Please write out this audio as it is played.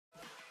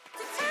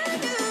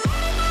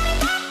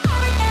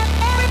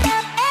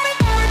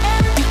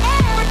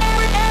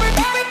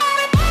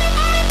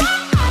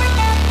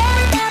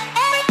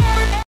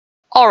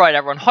Alright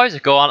everyone, how's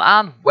it going?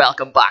 And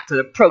welcome back to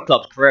the Pro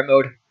Club's Career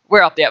Mode.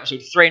 We're up to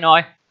episode 3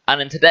 now,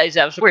 and in today's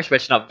episode we're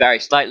switching up very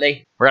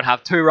slightly. We're going to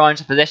have 2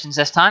 rounds of positions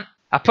this time,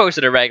 opposed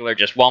to the regular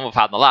just one we've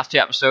had in the last 2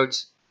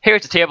 episodes.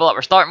 Here's the table that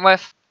we're starting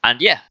with, and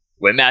yeah,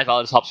 we may as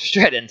well just hop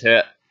straight into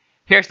it.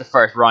 Here's the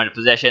first round of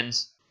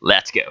positions,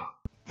 let's go.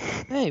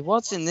 Hey,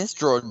 what's in this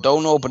drawer?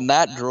 Don't open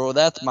that drawer,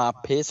 that's my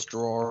piss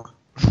drawer.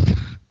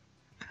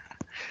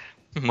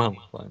 Mom,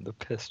 find the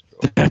piss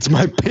drawer. That's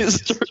my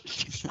piss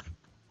drawer.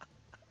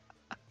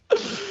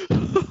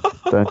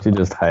 Don't you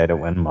just hate it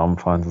when Mum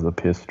finds the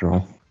piss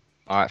drawer?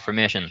 Alright,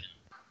 formation.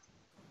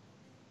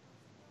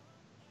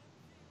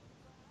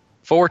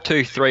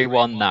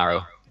 4-2-3-1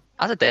 narrow.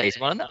 That's a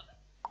decent one, isn't it?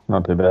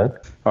 Not too bad.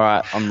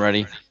 Alright, I'm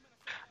ready.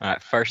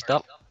 Alright, first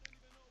up.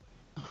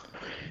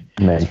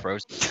 Me. It's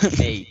frozen.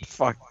 Hey,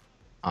 fuck.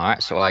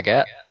 Alright, so I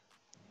get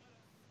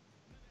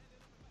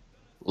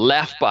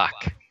left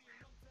back.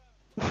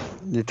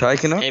 You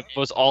taking it? It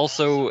was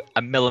also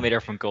a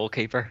millimeter from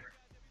goalkeeper.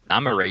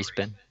 I'm a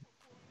respin.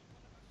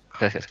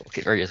 This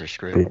goalkeeper, yes, are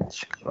screwed.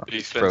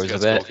 Bitch. Froze a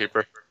bit.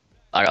 Goalkeeper.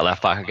 I got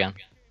left back again.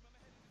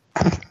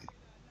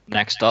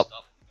 Next up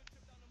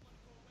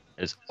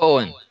is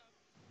Owen.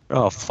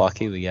 Oh, fuck,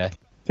 here we go. I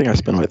think I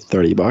spent like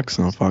 $30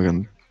 on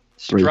fucking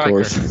 3 Striker.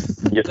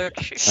 courses. Look,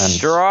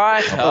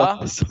 Striker?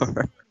 Oh,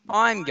 sorry.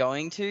 I'm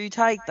going to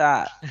take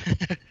that.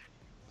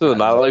 Doesn't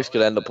matter, Luke's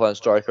gonna end up playing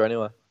striker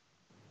anyway.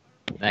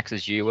 Next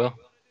is you, Will.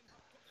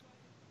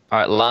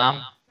 Alright,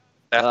 Lamb.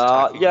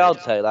 Yeah, I'll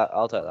take that.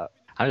 I'll take that.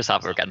 I'm just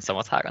happy we're getting some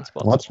attacking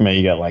spots. Watch me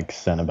get like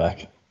centre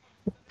back.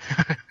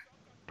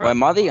 Wait,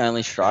 am I the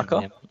only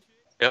striker?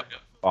 Yep.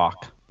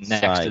 Fuck.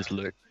 Next Sake. is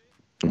Luke.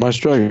 My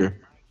striker.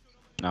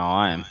 No,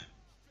 I am.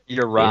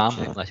 You're Ram,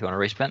 unless you want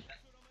to respin.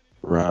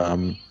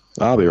 Ram.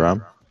 I'll be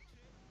Ram.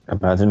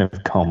 Imagine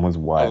if Tom was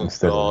white Oh,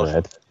 instead God. of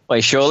red.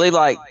 Wait, surely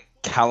like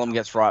Callum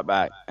gets right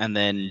back, and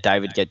then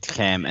David gets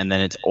Cam, and then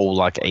it's all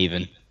like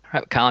even.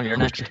 Right, Cam, you're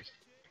next.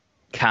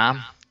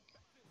 Cam.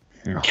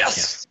 Oh,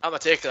 Yes! I'm gonna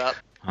take that.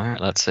 Alright,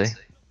 let's see.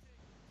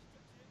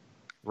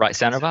 Right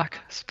centre back.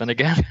 Spin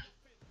again.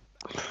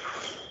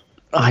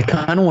 I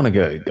kind of want to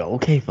go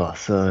goalkeeper,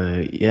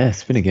 so yeah,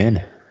 spin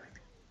again.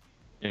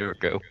 Here we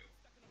go.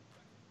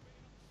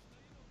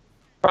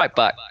 Right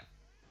back.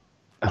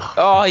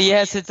 Oh,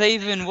 yes, it's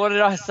even. What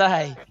did I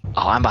say?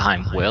 Oh, I'm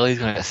behind Will. He's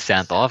going to get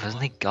sent off,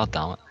 isn't he? God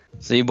damn it.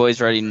 So you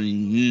boys ready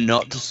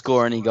not to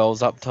score any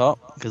goals up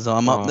top? Because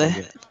I'm up there.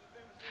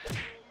 Yeah.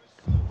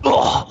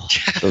 Oh!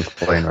 That was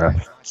clean, right?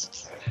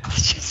 It's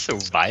just so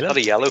violent. Not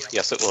a yellow?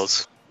 Yes, it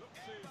was.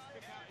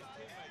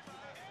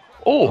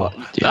 Oh!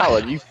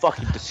 Alan, you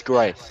fucking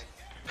disgrace.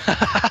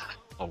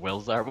 Oh,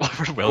 Will's there. What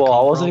would Well, Will I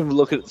come wasn't from? even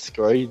looking at the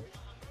screen.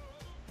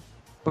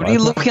 What are you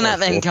looking at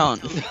then,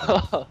 cunt?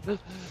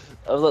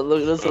 I was like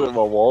looking at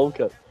my wall.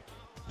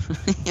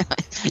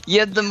 You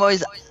had the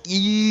most.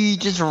 You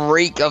just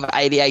reek of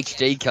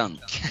ADHD, cunt.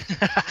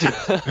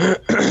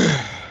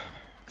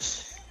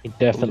 It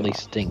definitely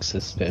stinks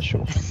as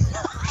special.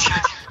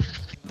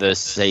 The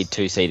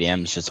two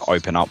CDMs just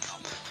open up,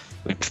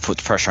 which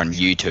puts pressure on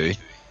you two.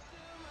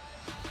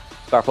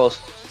 Back post.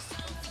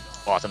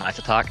 Oh, it's a nice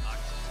attack.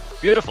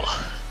 Beautiful.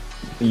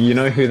 You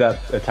know who that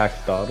attack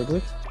started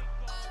with?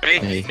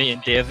 Me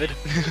and David.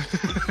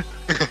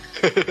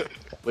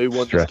 We won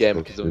this Stressful. game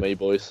because of me,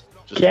 boys.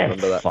 Just Yeah,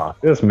 remember that. fuck.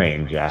 It's me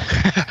and Jack.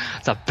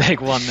 It's a big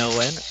 1-0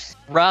 win.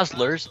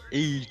 Razzlers,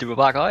 do a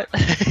back out.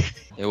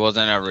 It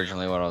wasn't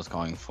originally what I was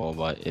going for,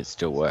 but it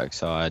still works,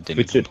 so I didn't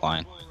Which it-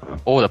 complain.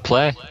 Oh, the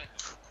play.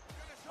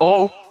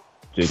 Oh!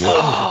 GG.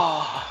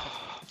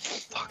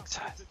 Fuck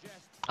that.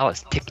 Oh,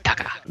 it's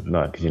tiki-taka.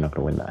 No, because you're not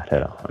going to win that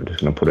header. I'm just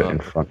going to put it in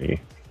front of you.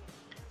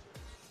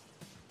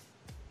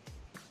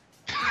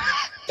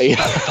 Hey,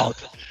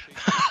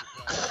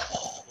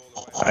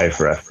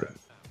 for effort.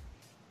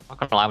 I'm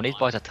not gonna lie, when these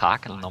boys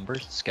attack in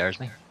numbers, it scares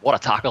me. What a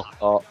tackle!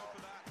 Oh,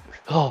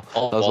 I was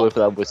Oh, waiting for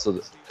that whistle.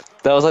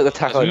 That was like the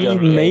tackle I did on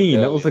David Me,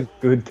 that earlier. was a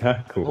good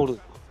tackle. Hold on.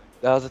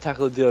 That was the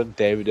tackle I did on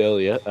David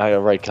earlier. I got a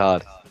red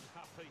card.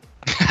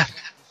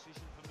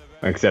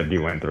 Except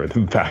you went through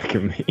the back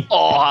of me.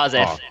 oh, as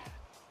if.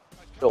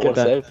 Got Get one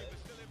that.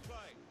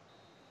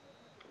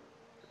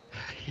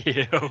 save.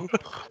 Yo.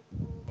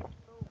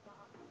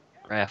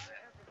 Ref.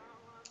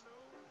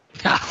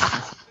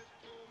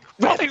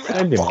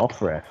 Send him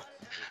off, ref.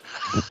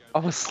 I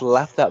will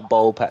slap that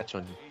bowl patch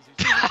on you.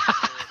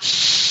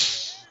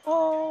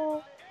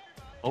 Oh,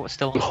 it's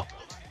still on.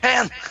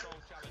 Hand!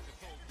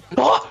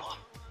 Oh!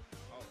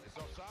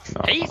 No.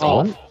 He's Oh,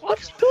 off.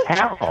 What?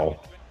 How?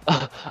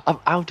 I'm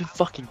out of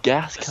fucking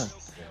gas, cunt.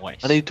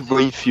 Nice. I need to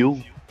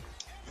refuel.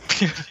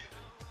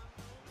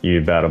 You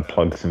about to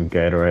plug some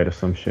Gatorade or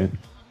some shit?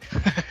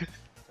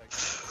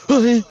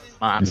 Man,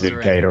 Is it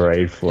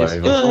Gatorade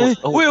flavour?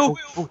 Will!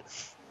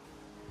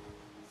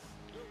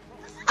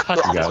 Cut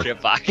You the got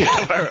straight back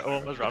where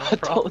Owen was running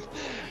from.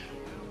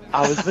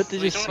 I was meant to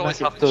just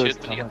smack it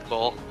first time.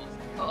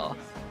 Oh,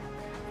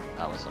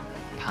 that was some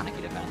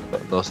panicky defender.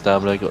 Got no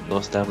stamina, got no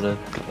stamina,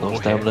 got no Oh,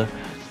 stamina.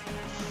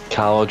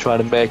 Callum, try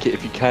to make it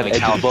if you can. Edge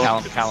the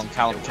ball. Callum.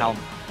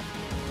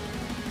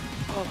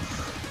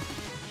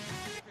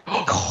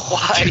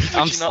 Why would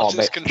I'm you not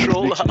just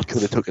control that?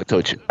 Could have took a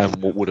touch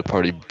and would have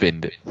probably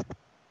binned it.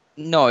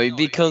 No,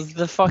 because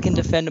the fucking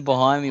defender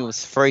behind me was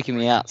freaking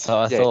me out, so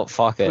I Yeah, thought,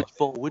 fuck it. Touch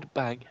forward,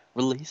 bang,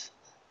 release.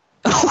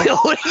 What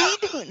are you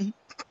doing?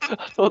 I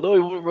thought no, he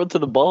wouldn't run to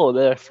the ball and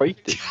then I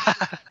freaked it.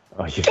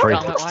 Oh, you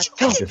freaked Damn it, it.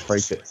 You just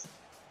freaked it.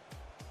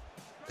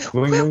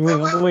 Wing, on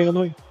the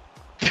wing.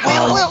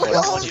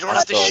 Oh, you don't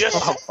have to Oh, shit.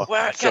 oh,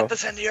 Where? so- Get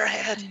this into your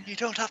head. You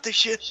don't have to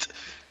shit.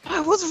 I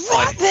was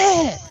right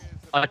there.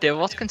 Oh, Dave,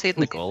 what's conceding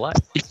the goal like?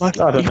 I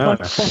don't know.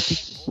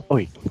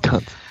 Oi,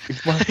 cunt.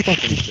 It's my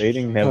fucking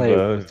bleeding Hey,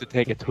 never. to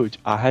take a touch.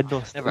 I had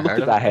no. Never Look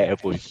heard at of that it. hair,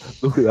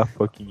 boys. Look at that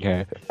fucking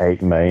hair. Hey,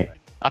 mate.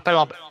 I bet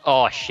on.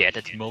 Oh shit,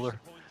 it's Muller.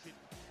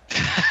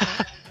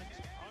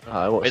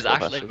 It's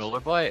actually Muller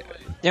boy.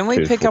 Didn't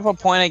we pick up a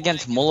point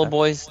against Muller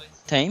boys'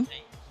 team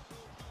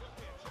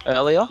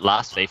earlier?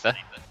 Last FIFA.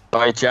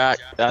 Sorry, Jack.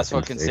 That's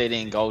what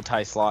conceding goal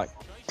tastes like.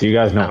 Do you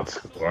guys know what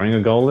scoring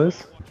a goal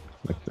is?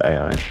 Like the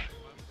AI.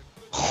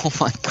 Oh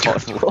my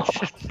god.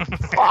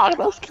 Fuck,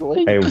 that's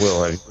clean. Hey,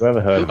 Will, have you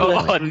ever heard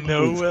of Oh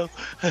no, Will.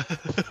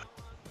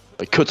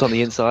 It cuts on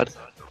the inside.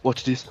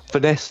 Watch this.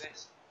 Finesse.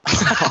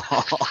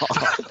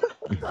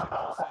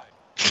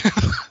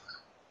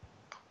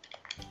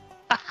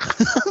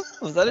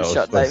 Was that a That was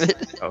shot, supposed-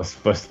 David? That was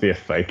supposed to be a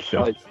fake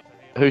shot. Like,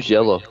 who's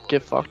yellow?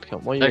 Get fucked,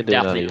 cunt. What are They're you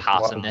doing definitely out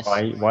passing this.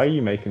 Why are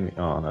you making me?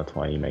 Oh, that's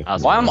why you make me.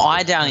 Why am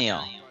I down here?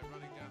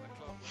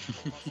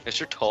 Because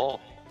you're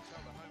tall.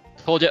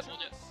 Told you.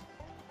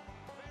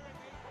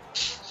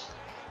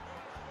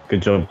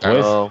 Good job, here?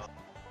 boys. Oh,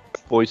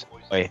 boys.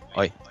 Oi,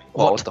 oi.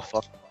 Oh, what the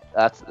fuck?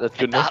 That's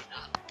good enough.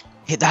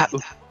 Hit that.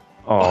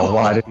 Oh,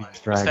 why did he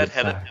drag Said it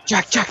head it. back?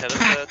 Jack, Jack, Head it,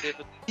 Jack.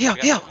 David. Yeah,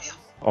 yeah.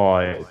 Oh,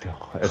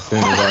 as soon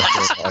as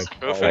I said, like,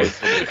 Go for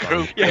it.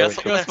 Go. Yeah, Yes,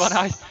 that's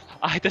one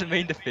I didn't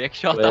mean to fake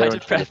shot. Where I are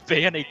just you? pressed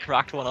B and he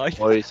cracked one out.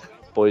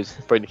 Boys,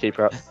 bring the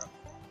keeper up.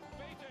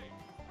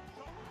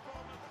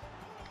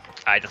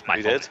 I just my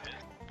You fault. did?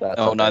 That's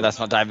Oh okay. no, that's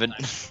not David.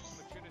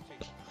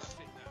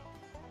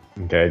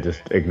 okay,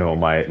 just ignore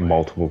my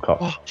multiple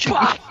cups.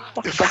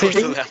 The first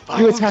to left back,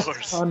 You of attack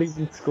course. can't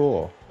even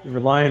score. You're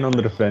relying on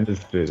the defenders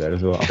to do that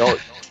as well. No,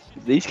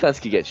 these guys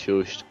can get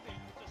shushed.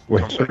 We're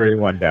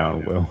 3-1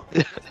 down, Will.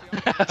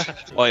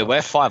 Oi, we're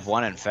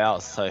 5-1 in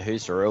fouls, so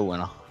who's the real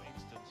winner?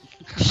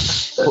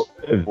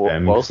 Them,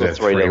 We're also 'cause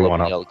they're 3-0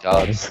 3-1 up yellow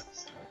cards.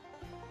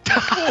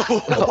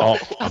 Oh,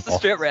 That's a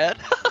straight red.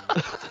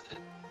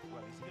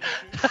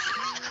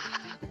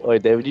 Oi,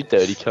 David, you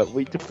dirty cunt.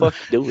 What the fuck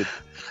you doing?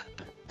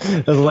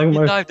 That's like You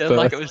my dived in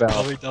like it was first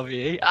foul.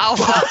 WWE. Ow!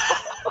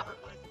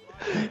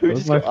 That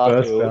was my got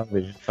first RKO? foul the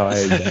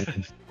entire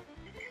game.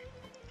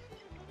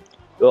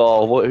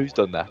 Oh, what? Who's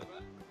done that?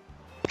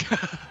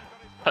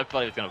 I thought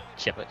he was gonna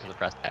chip it to the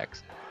press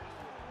X.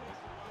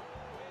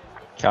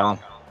 Callum.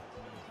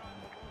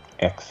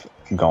 X,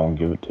 go and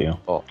give it to you.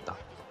 Oh, no.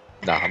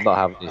 Nah, I'm not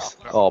having this.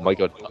 Oh my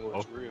god.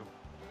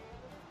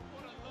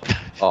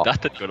 Oh,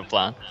 That didn't go to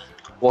plan.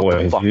 what the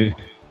Boys, fuck? you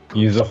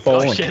use a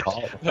phone Oh, shit.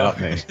 without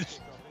me.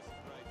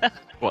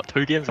 What,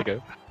 2 games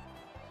ago?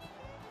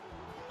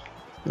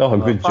 Oh,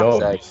 good fuck's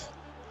job. sake.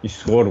 You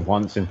scored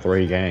once in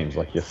 3 games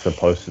like you're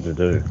supposed to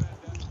do.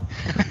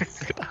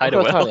 Hide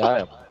Look it how tiny well. I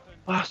am.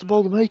 Pass the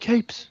ball to me,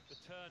 Capes.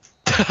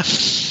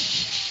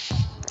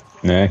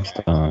 Next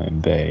time,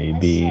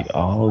 baby,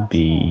 I'll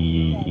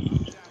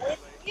be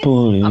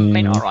pulling. I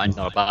mean, alright,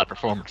 not a bad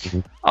performance.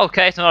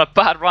 Okay, so not a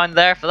bad round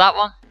there for that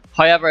one.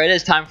 However, it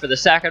is time for the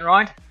second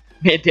round.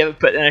 Me and David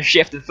put in a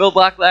shift in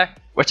fullback there,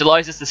 which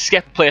allows us to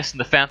skip a place in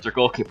defence or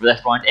goalkeeper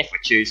this round if we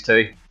choose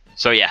to.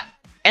 So yeah,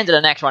 into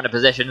the next round of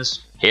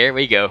positions. Here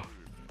we go.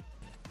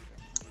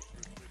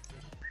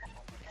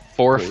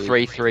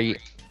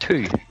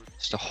 4-3-3-2.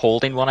 It's a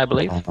holding one, I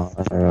believe.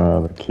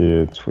 The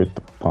kids with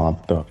the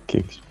pumped up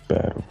kicks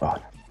better run.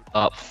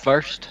 Up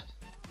first,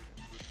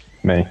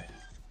 Me.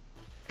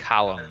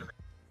 Callum.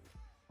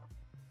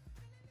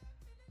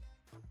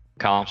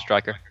 Callum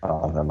striker.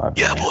 Oh, that might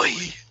be Yeah, me. boy.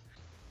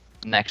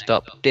 Next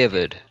up,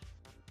 David.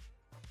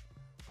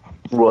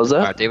 What was that?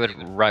 Alright, David,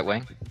 right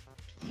wing.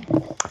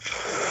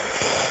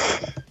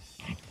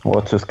 Well,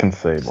 let's just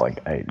concede like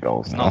 8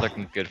 goals now. Not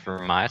looking good for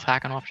my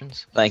attacking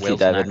options. Thank you, Will's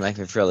David. next. Make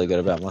me feel really good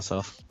about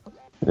myself.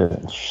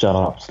 Yeah, shut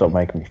up. Stop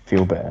making me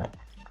feel bad.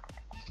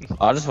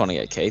 I just want to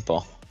get keeper.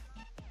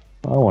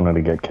 I wanted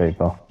to get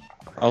keeper.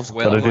 I was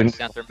Will But I going didn't-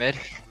 centre mid.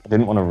 I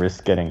didn't want to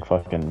risk getting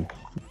fucking.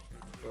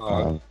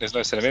 There's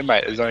no cinema,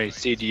 mate. There's only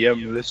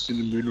CDM, left in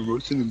the moon,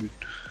 right in the moon.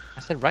 I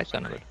said right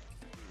centre mid.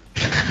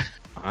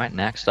 Alright,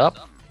 next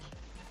up,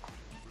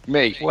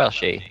 Me.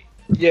 Welshie.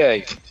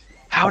 Yay.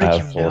 How I did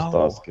have you 4-star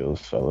know?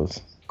 skills,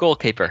 fellas.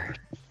 Goalkeeper.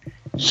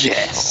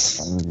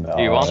 Yes. No.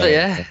 Do you want it,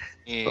 yeah?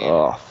 Yeah.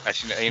 Oh,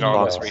 Actually, you know,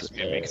 I'll just respin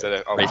me because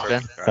I'll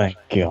Respin? Thank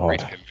God.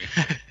 Respin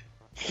me.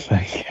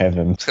 Thank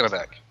heaven. Send it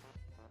back.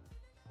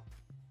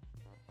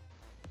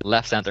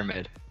 Left centre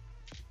mid.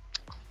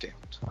 Damn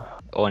it.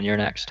 Owen, you're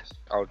next.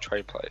 I'll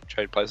trade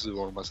places with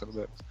one of my centre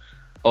backs.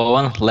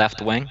 Owen,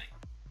 left wing.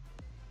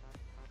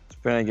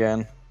 Spin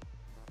again.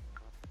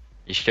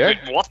 You sure? Wait,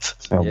 what?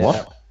 Now Yeah.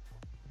 what?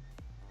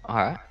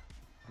 Alright.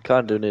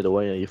 Can't do neither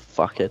way, you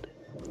fuckhead.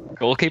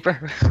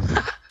 Goalkeeper.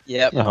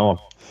 Yep. Oh.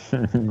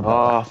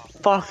 Oh,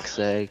 fuck's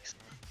sakes.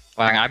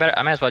 Well, I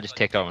might as well just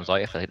take those ones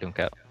out if they don't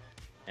count.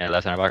 Yeah,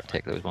 left center back,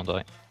 take those ones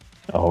out.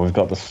 Oh, we've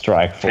got the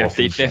strike force.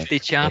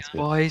 50-50 chance,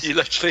 boys. You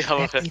literally have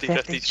a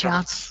 50-50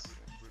 chance.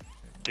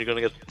 You're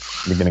gonna get.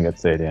 You're gonna get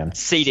CDM.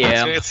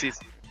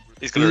 CDM.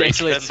 He's gonna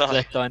reach Literally in now.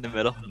 split down the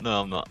middle.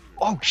 No, I'm not.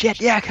 Oh shit,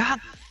 yeah, I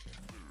can.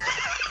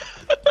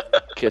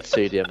 Get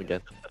CDM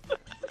again.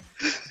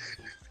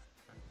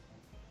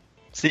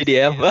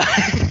 CDM.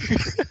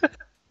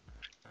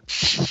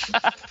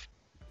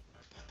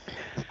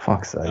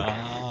 Fuck's sake.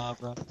 Ah,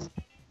 bro.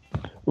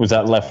 Was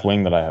that left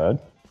wing that I heard?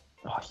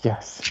 Oh,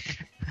 yes.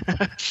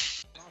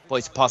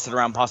 Boys, pass it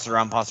around.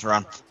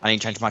 I need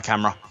to change my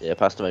camera. Yeah,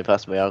 pass to me.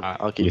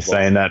 I'll keep You're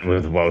saying that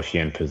with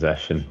Welshian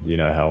possession. You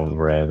know how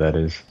rare that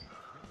is.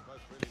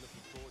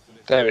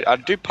 David, I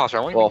do pass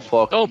around. Oh,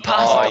 fuck. Don't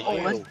pass. Oh,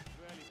 Owen.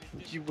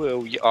 you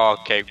will. Oh,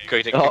 okay,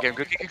 go get him.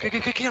 Go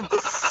get him.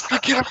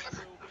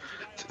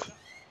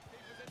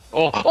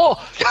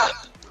 Oh.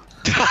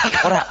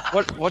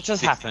 What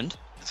just happened?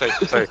 So,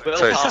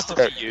 Will passed it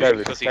to you David,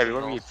 because he's David,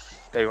 wrong. when we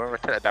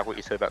take that what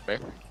you said about me.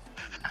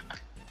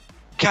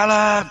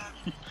 Callum!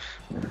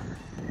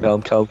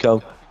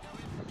 Calm.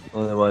 Oh,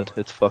 never mind.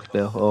 It's fucked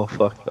now. Oh,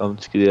 fuck. I'm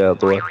just gonna get out of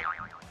the way.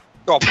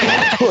 Oh,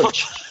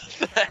 touch!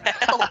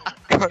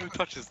 Who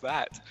touches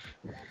that?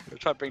 We're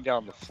trying to bring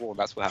down the floor, and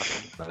that's what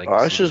happened.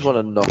 I just want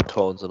to knock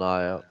Tones and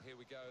I out.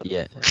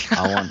 Yeah,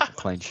 I want a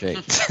clean sheet.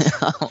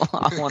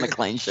 I want a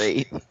clean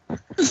sheet.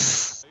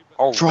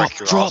 Oh, Drop, wreck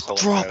your drop, arsehole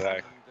drop. in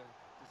there,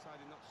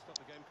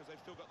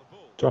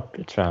 Drop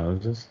your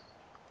trousers.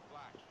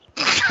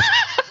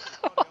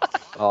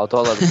 Oh,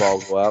 don't let the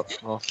ball go out.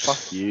 Oh,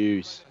 fuck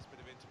yous.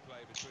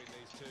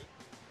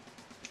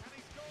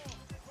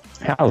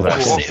 How's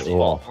that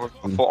possible? though.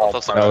 I thought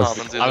That's That not was-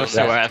 common, do I was they?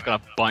 so worried I was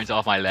gonna bounce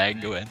off my leg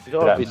and go in. You know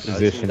what That I've been-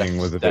 positioning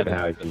was a bit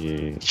how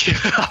you...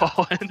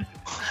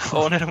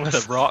 Owen hit him with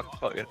a rock.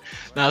 Fucking.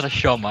 That was a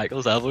Shawn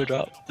Michaels elbow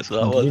drop. That's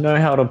what that You was. know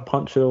how to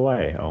punch it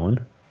away,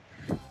 Owen.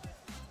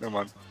 Never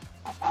mind.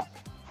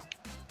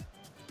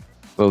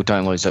 Well,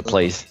 don't lose it,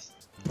 please.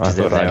 I Because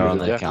they're thought I there knew on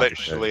that. the counter.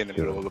 Literally in the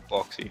middle of the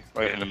boxy.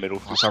 Right in the middle.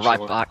 So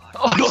right back.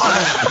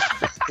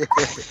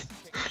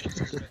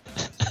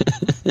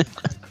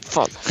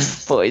 Fuck,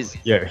 boys.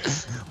 Yeah.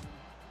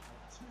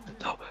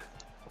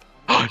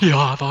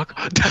 Yeah, fuck.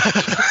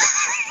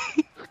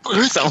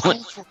 Someone.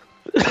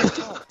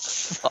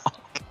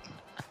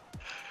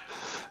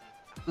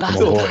 Last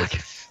Come on, one.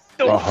 boys.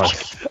 Oh,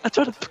 I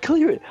tried to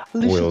clear it. I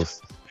literally-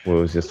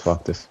 Will's just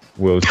fucked us.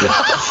 Will's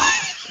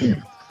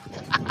just...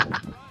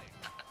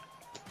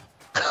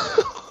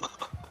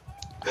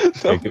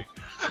 Hey,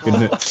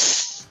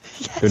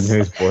 good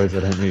news, boys. I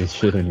don't need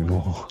shit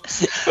anymore.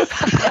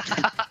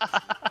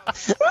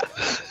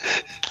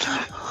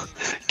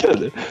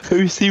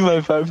 Who see my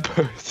van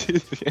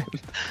poses again?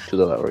 For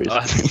that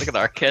reason. Look at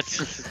our kids.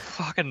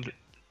 Fucking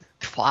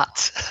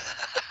flat.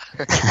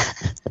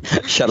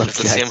 Shut up,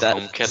 It's the same Jack.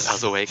 home kit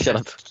as away Shut kit.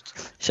 up.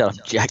 Shut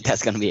up, Jack.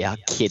 That's gonna be our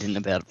kid in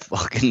about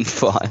fucking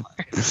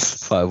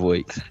 5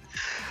 weeks.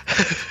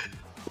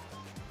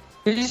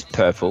 It is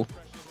purple.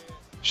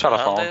 Shut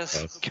up, Arm.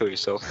 Nowadays. Kill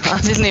yourself. I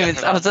didn't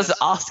even. I was just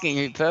asking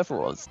who purple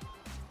was.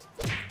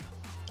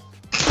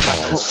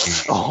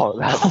 Oh,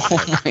 that's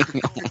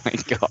Oh my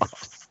god.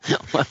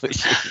 What was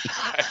she?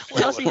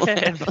 What else he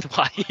hit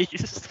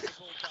twice?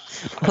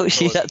 Oh,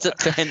 she that's a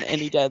 10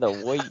 any day of the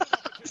week.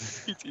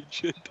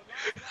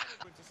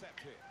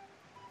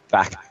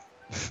 Back.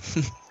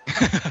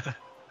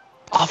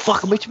 Oh,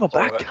 fuck, I'm itching my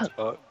back.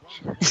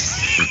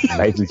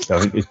 Maybe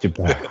don't get your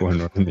back when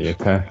we're in the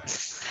attack.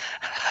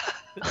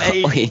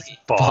 Hey,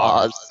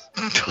 bars.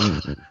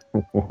 Okay.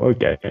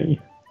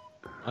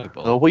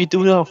 Oh, what are you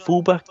doing now,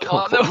 fullback?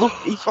 Oh, no. Look,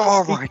 he's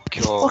Oh my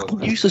god.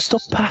 fucking useless.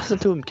 Stop passing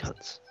to him,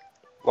 cunts.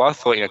 Well, I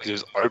thought, because it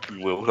was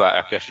open wheel, that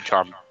I could actually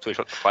try and switch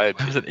up the player.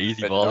 It was an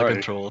easy But ball no. to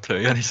control too,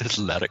 and he just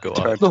let it go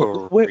Turn up. to a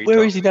Look, where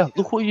retard. is he now?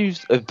 Look what you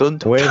have done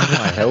to him. Where's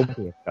my help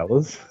here,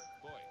 fellas?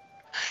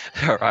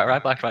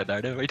 right back right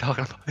there, dude. What are you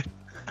talking about?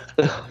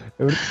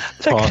 They were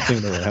tossing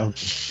it around.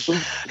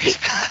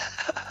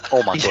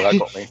 Oh my god, that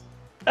got me.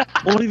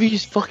 What have you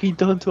just fucking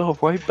done to our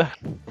right back?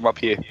 I'm up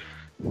here.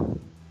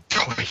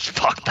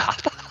 Fuck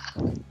that.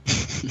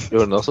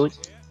 You're nothing.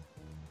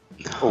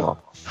 Oh,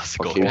 That's a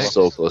fuck, goal. he was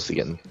so close to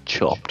getting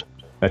chopped.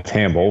 A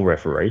handball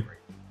referee.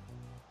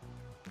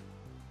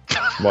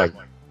 Like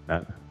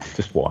that.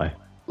 Just why?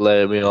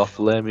 Lay me off,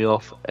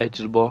 edge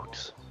of the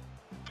box.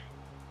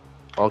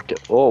 Okay.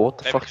 Oh, what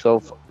the fuck's our...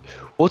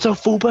 What's our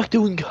fullback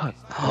doing, guy?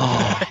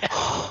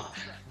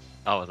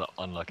 That was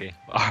unlucky.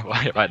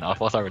 Right now,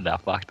 what's our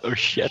left back? Oh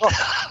shit.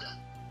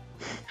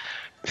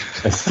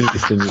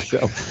 Assist in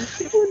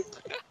yourself.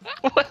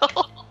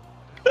 Well,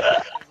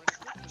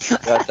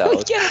 That's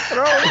out.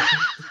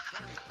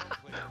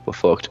 We're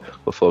fucked.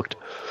 We're fucked.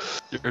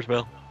 yours,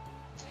 Will.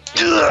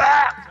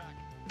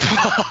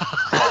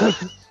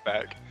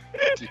 Back.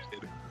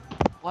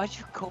 Why'd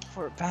you call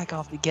for it back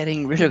after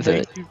getting rid of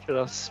it? You could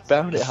have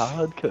spammed it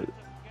hard, cut.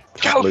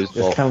 Just lose the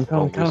ball. Just count.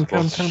 Don't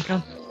lose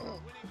the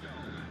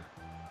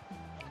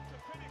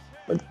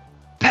ball.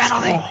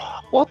 Penalty!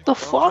 What the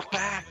fuck?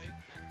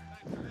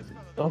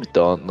 I'm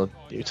done. Look,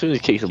 as soon as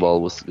he kicks the ball,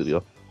 it was good to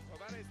go.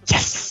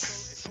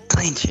 Yes!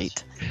 Clean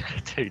sheet.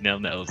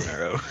 2-0 nails in a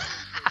row.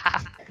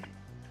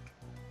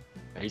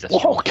 He's a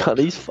Oh, cunt,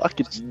 he's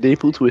fucking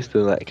nipple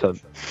twisting that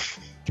cunt.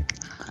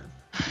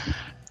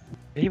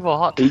 He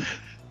what?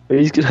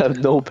 He's gonna have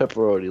no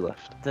pepperoni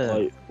left.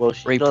 The Well,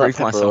 reproof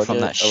myself from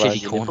that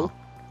shitty corner.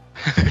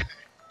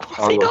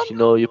 Oh, look, you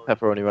know your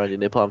pepperoni around your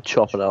nipple. I'm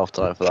chopping it off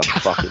tonight for that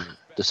fucking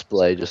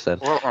display just then.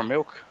 What about my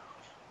milk?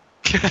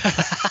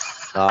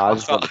 Nah, I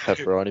just want the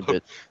pepperoni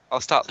bit.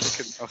 I'll start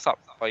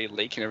by you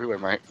leaking everywhere,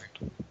 mate.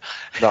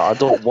 No, I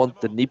don't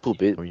want the nipple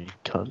bit. You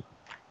cunt.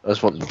 I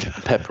just want the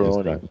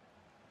pepperoni.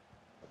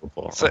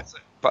 So,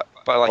 but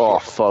like. Oh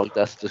fuck,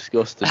 that's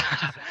disgusting.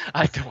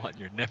 I don't want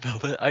your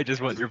nipple, I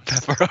just want your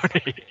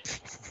pepperoni.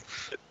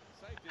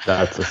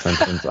 That's a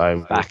sentence I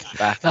Back.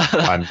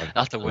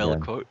 That's a Will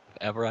again. quote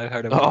ever I've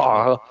heard of.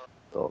 Oh,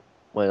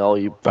 when all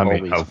you I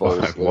mean, homies fall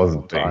I asleep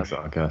wasn't on being time,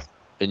 sarcastic.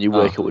 and you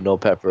wake up with no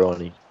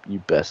pepperoni, you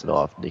best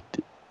not have nicked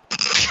it.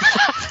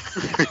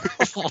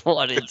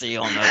 What is he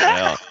on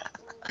about?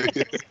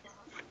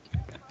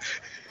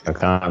 I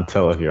can't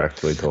tell if you're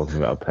actually talking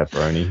about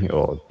pepperoni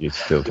or you're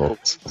still talking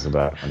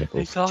about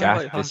nipples.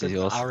 Jack, this is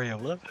yours.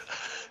 Areola.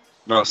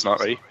 No, it's not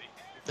really.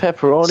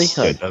 Pepperoni,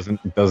 Yeah,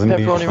 cunt. doesn't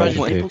Pepperoni around need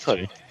your to nipple,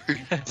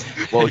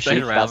 cunt. Well, He's playing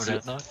shit, around that's with it.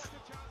 it now.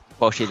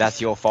 Well, shit,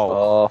 that's your fault.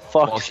 Oh,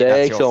 fuck's Well, shit,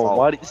 that's sake, your Owen. fault.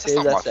 Why did you say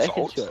That's that not my second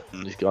fault. shot?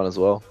 He's gone as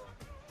well.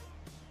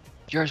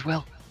 Yours,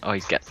 Will. Oh,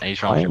 he's trying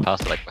to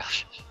pass it like,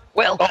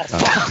 Will! Deal.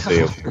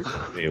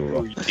 Oh,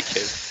 you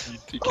dickhead. You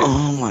dickhead.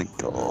 Oh my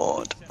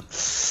god.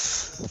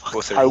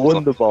 Also, I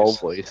won the ball,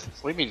 boys.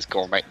 What do you mean it's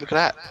gone, mate? Look at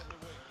that.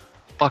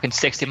 Fucking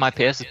 60 my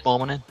pace is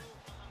bombing in.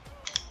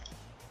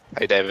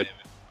 Hey, David.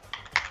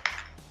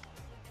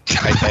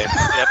 Hey, David.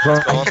 Yep,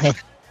 it's gone.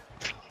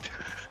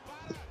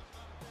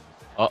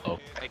 Uh-oh.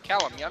 Hey,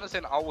 Callum, you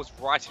understand I was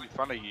right in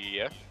front of you,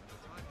 yeah?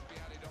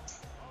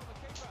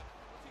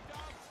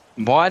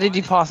 Why did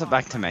you pass it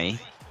back to me?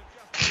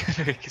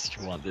 Because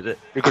you wanted it.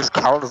 Because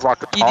Callum's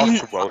like a You didn't-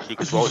 pastor, well,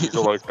 because well, he's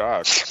always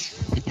bad.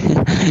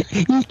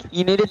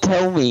 You need to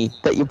tell me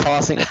that you're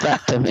passing it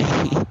back to me.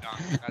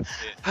 That's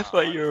it. I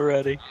thought you were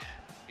ready.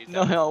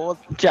 No, I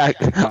wasn't. Jack,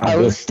 I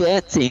was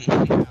dancing.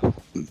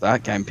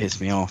 That game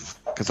pissed me off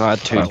because I had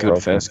two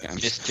good first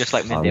games. Just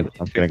like me, I'm David.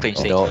 gonna Clean go.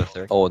 sheets No, for the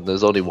third. oh, and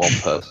there's only one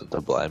person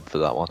to blame for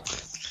that one,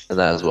 and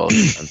that as well.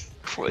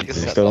 Well, you Is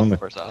he said still that on the-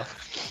 first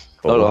half.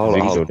 No, hold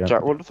Ziggy on. go down.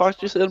 Jack, what the fuck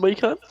did you say, mate,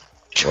 cunt?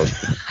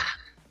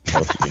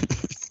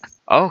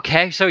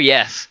 Okay, so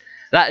yes,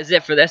 that is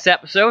it for this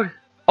episode.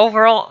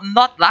 Overall,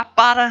 not that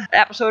bad an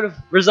episode of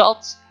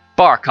results,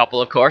 bar a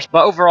couple of course,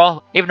 but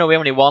overall, even though we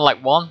only won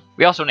like one,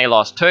 we also only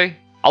lost two,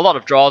 a lot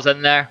of draws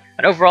in there,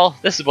 and overall,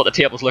 this is what the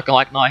table's looking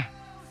like now.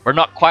 We're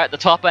not quite at the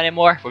top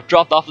anymore, we've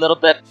dropped off a little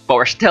bit, but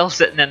we're still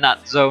sitting in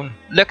that zone,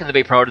 looking to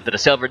be promoted to the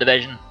silver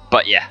division.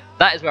 But yeah,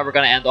 that is where we're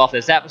going to end off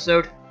this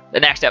episode. The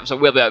next episode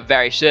will be out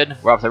very soon,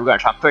 where obviously we're going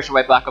to try and push our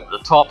way back up to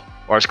the top,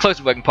 or as close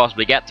as we can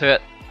possibly get to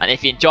it. And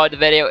if you enjoyed the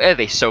video, it would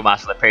be so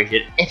massively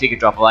appreciated if you could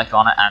drop a like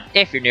on it, and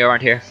if you're new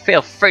around here,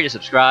 feel free to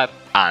subscribe,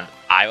 and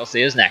I will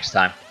see you next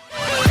time.